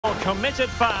committed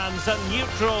fans and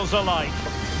neutrals alike.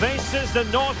 This is the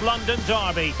North London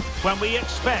derby, when we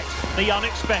expect the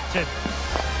unexpected.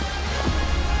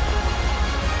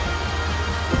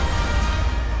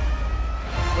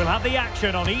 We'll have the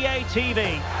action on EA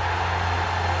TV.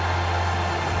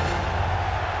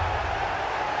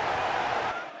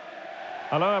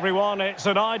 Hello everyone, it's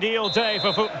an ideal day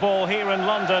for football here in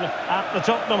London at the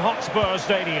Tottenham Hotspur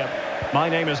Stadium. My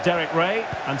name is Derek Ray,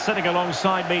 and sitting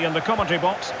alongside me in the commentary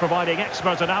box, providing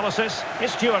expert analysis,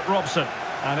 is Stuart Robson.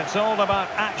 And it's all about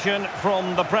action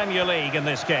from the Premier League in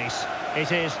this case.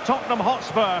 It is Tottenham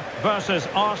Hotspur versus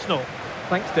Arsenal.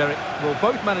 Thanks, Derek. Well,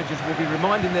 both managers will be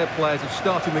reminding their players of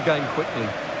starting the game quickly,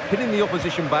 hitting the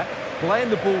opposition back, playing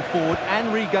the ball forward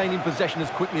and regaining possession as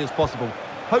quickly as possible.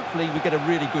 Hopefully we get a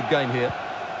really good game here.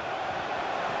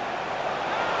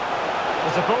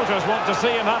 The supporters want to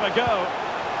see him have a go.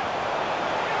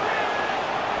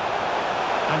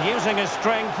 And using his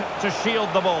strength to shield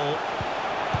the ball.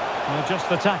 Well, just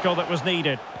the tackle that was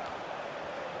needed.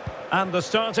 And the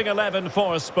starting 11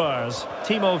 for Spurs.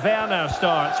 Timo Werner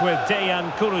starts with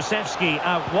Dejan Kulusevski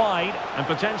out wide. And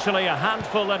potentially a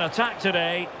handful in attack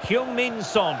today, Heung-min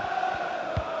Son.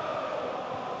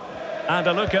 And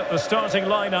a look at the starting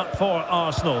lineup for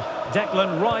Arsenal.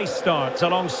 Declan Rice starts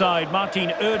alongside Martin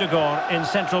Ødegaard in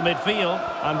central midfield.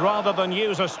 And rather than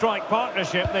use a strike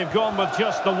partnership, they've gone with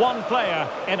just the one player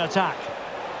in attack.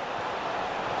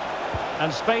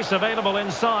 And space available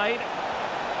inside.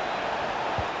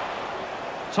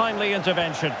 Timely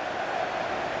intervention.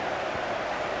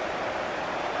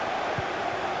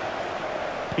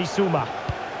 Bissouma.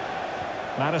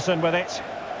 Maddison with it.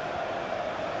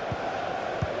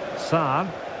 Sarr.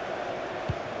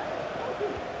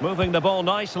 Moving the ball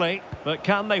nicely, but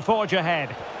can they forge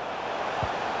ahead?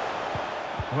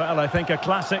 Well, I think a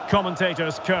classic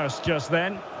commentator's curse just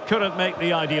then. Couldn't make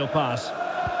the ideal pass.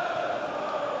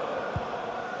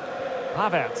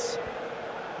 Havertz.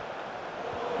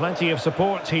 Plenty of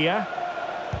support here.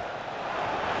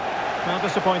 Well,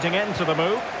 disappointing end to the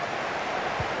move.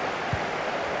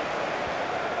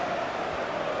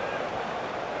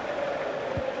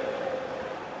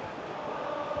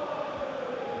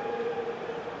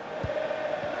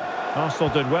 Arsenal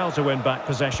did well to win back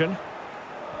possession.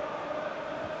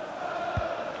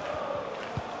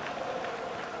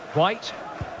 White.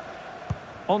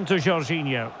 On to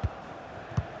Jorginho.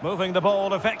 Moving the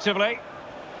ball effectively.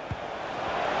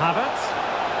 Havertz.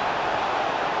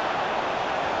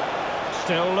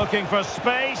 Still looking for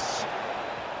space.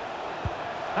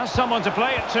 Has someone to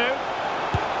play it to.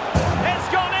 It's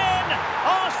gone in!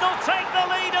 Arsenal take the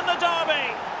lead in the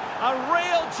derby. A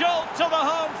real jolt to the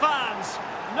home fans.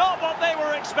 Not what they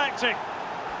were expecting.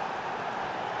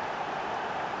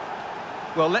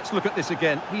 Well, let's look at this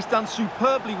again. He's done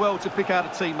superbly well to pick out a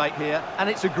teammate here, and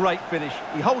it's a great finish.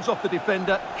 He holds off the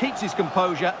defender, keeps his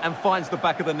composure, and finds the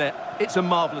back of the net. It's a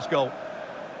marvellous goal.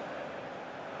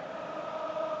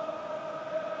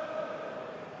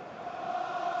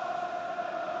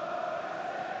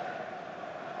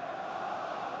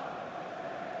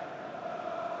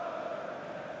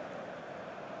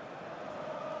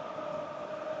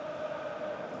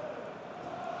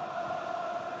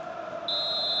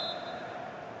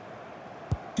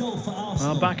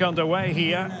 Well, back underway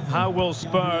here. How will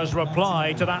Spurs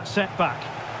reply to that setback?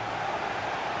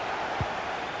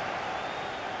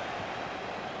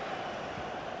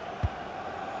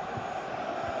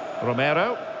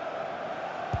 Romero.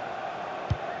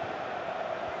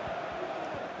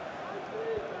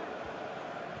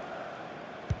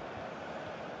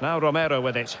 Now Romero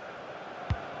with it.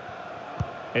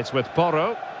 It's with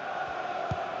Porro.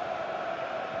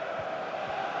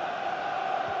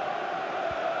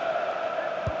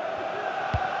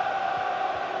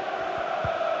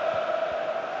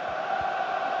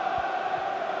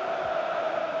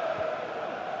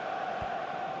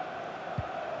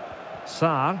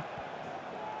 Sarr.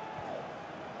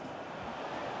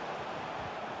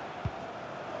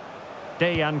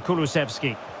 Dejan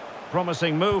Kulusevski.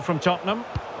 Promising move from Tottenham.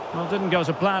 Well, didn't go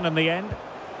to plan in the end.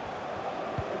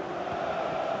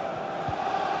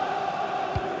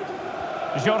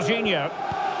 Jorginho.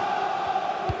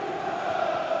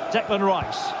 Declan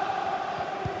Rice.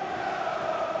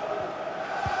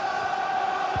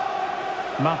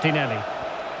 Martinelli.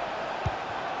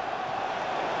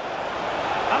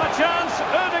 And a chance,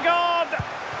 Ødegaard!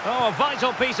 Oh, a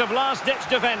vital piece of last-ditch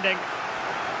defending.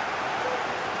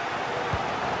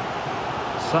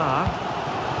 Sarr.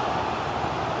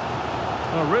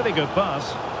 A really good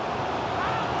pass.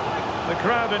 The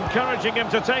crowd encouraging him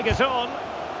to take it on.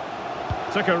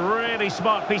 Took a really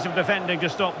smart piece of defending to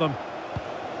stop them.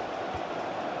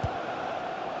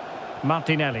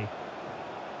 Martinelli.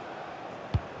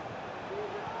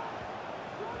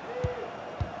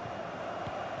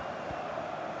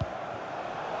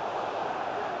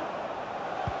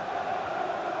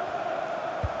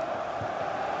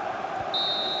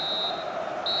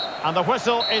 And the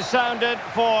whistle is sounded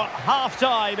for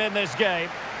half-time in this game.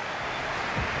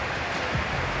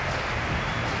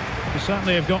 You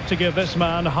certainly have got to give this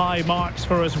man high marks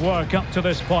for his work up to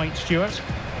this point, Stuart.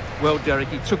 Well, Derek,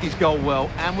 he took his goal well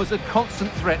and was a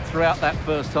constant threat throughout that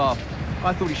first half.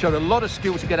 I thought he showed a lot of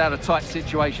skill to get out of tight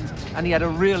situations, and he had a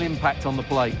real impact on the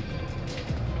play.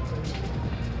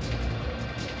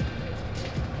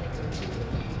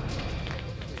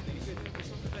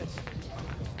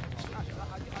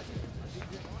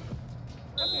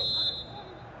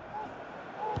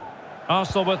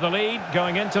 Arsenal with the lead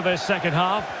going into this second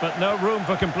half, but no room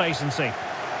for complacency.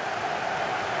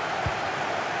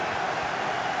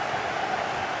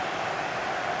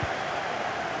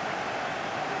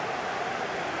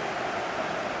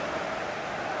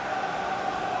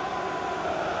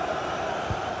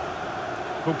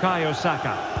 Bukayo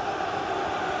Saka.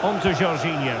 On to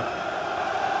Jorginho.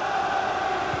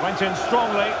 Went in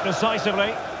strongly,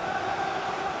 decisively.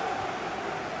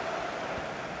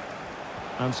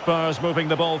 And Spurs moving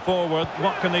the ball forward.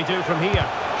 What can they do from here?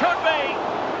 Could be!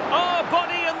 Oh,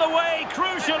 body in the way,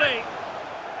 crucially!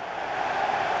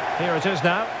 Here it is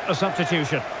now, a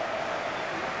substitution.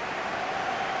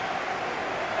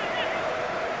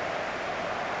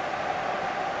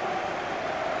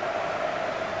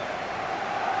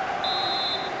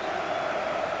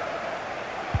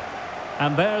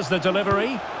 And there's the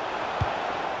delivery.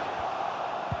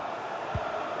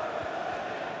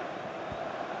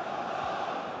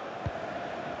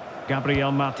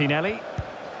 Gabriel Martinelli.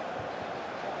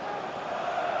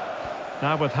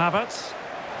 Now with Havertz.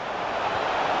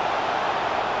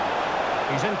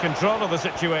 He's in control of the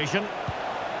situation.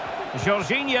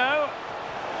 Jorginho.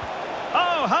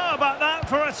 Oh, how about that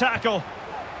for a tackle?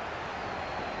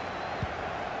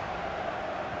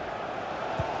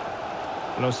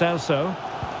 Lo Celso.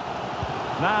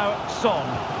 Now Son.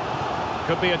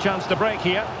 Could be a chance to break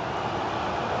here.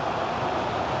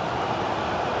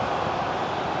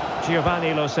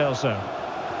 Giovanni Lo Celso.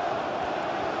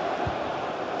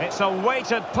 It's a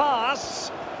weighted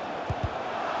pass.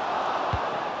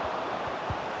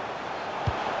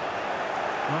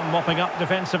 Well, mopping up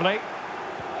defensively.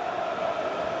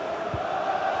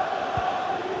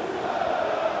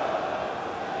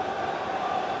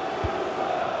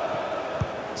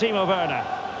 Timo Werner.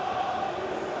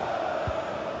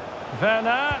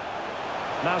 Werner.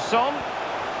 Now Son.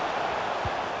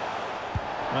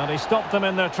 Well, he stopped them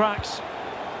in their tracks.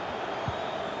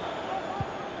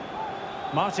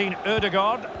 Martin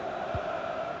Ødegaard.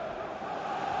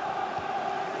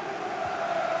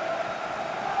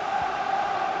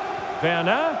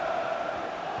 Werner.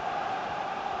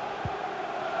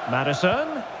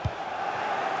 Maddison.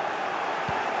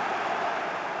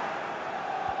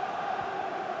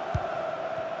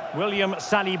 William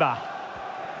Saliba.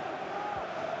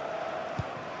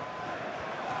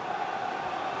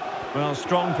 Well,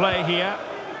 strong play here.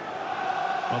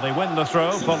 Well, they win the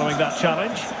throw following that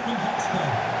challenge.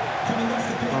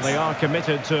 Well, they are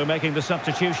committed to making the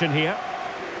substitution here.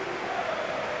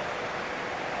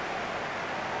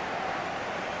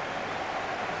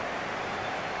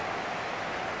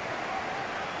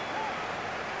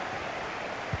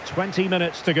 "20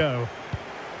 minutes to go.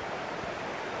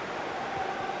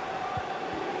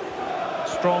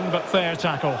 Strong but fair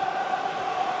tackle.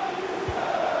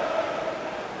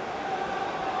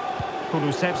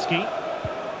 Kulusevski.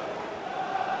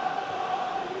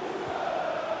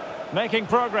 Making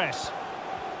progress.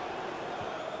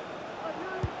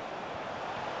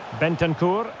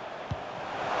 Bentancur.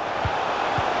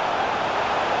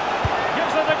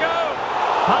 Gives it a go.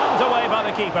 Palmed away by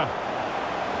the keeper.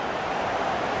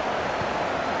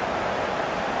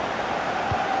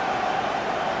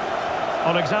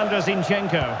 Alexander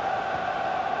Zinchenko.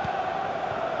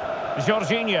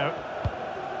 Jorginho.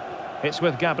 It's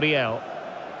with Gabriel.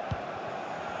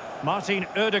 Martin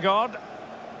Ødegaard.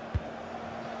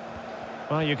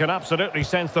 Well, you can absolutely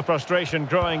sense the frustration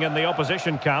growing in the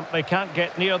opposition camp. They can't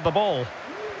get near the ball.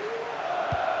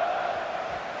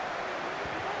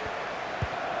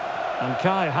 And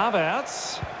Kai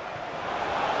Havertz.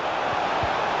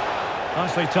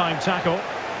 Nicely timed tackle.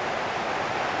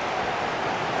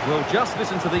 Well, just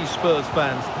listen to these Spurs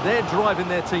fans. They're driving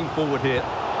their team forward here.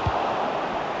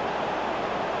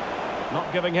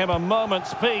 Not giving him a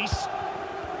moment's peace.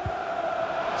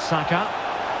 Saka.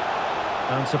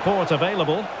 And support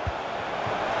available.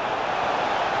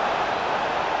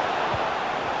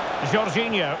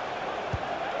 Jorginho.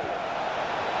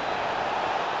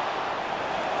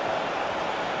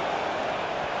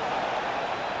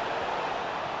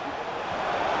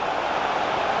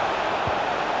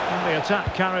 And the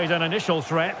attack carried an initial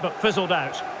threat, but fizzled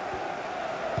out.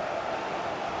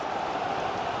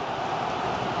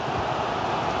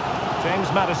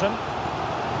 James Maddison.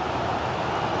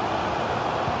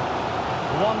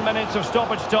 1 minute of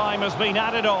stoppage time has been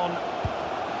added on.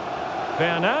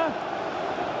 Werner.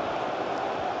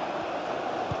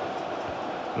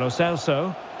 Lo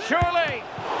Celso. Surely!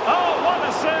 Oh, what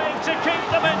a save to keep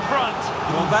them in front!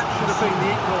 Well, that should have been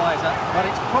the equaliser, but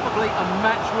it's probably a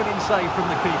match-winning save from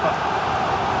the keeper.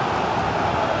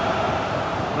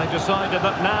 They decided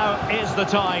that now is the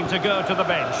time to go to the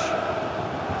bench.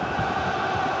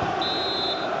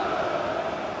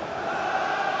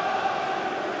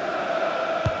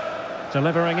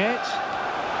 Delivering it.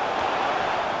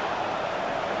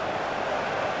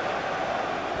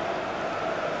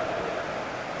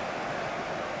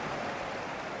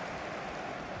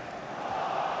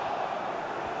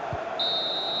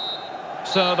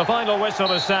 So the final whistle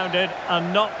has sounded,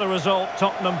 and not the result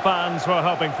Tottenham fans were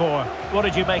hoping for. What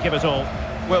did you make of it all?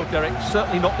 Well, Derek,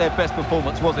 certainly not their best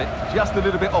performance, was it? Just a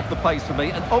little bit off the pace for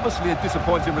me, and obviously a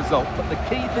disappointing result. But the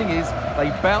key thing is they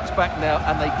bounce back now,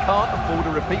 and they can't afford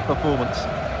a repeat performance.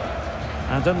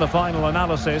 And in the final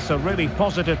analysis, a really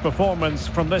positive performance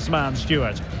from this man,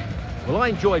 Stuart. Well, I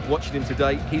enjoyed watching him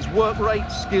today. His work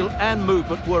rate, skill and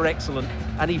movement were excellent,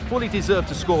 and he fully deserved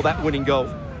to score that winning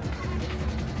goal.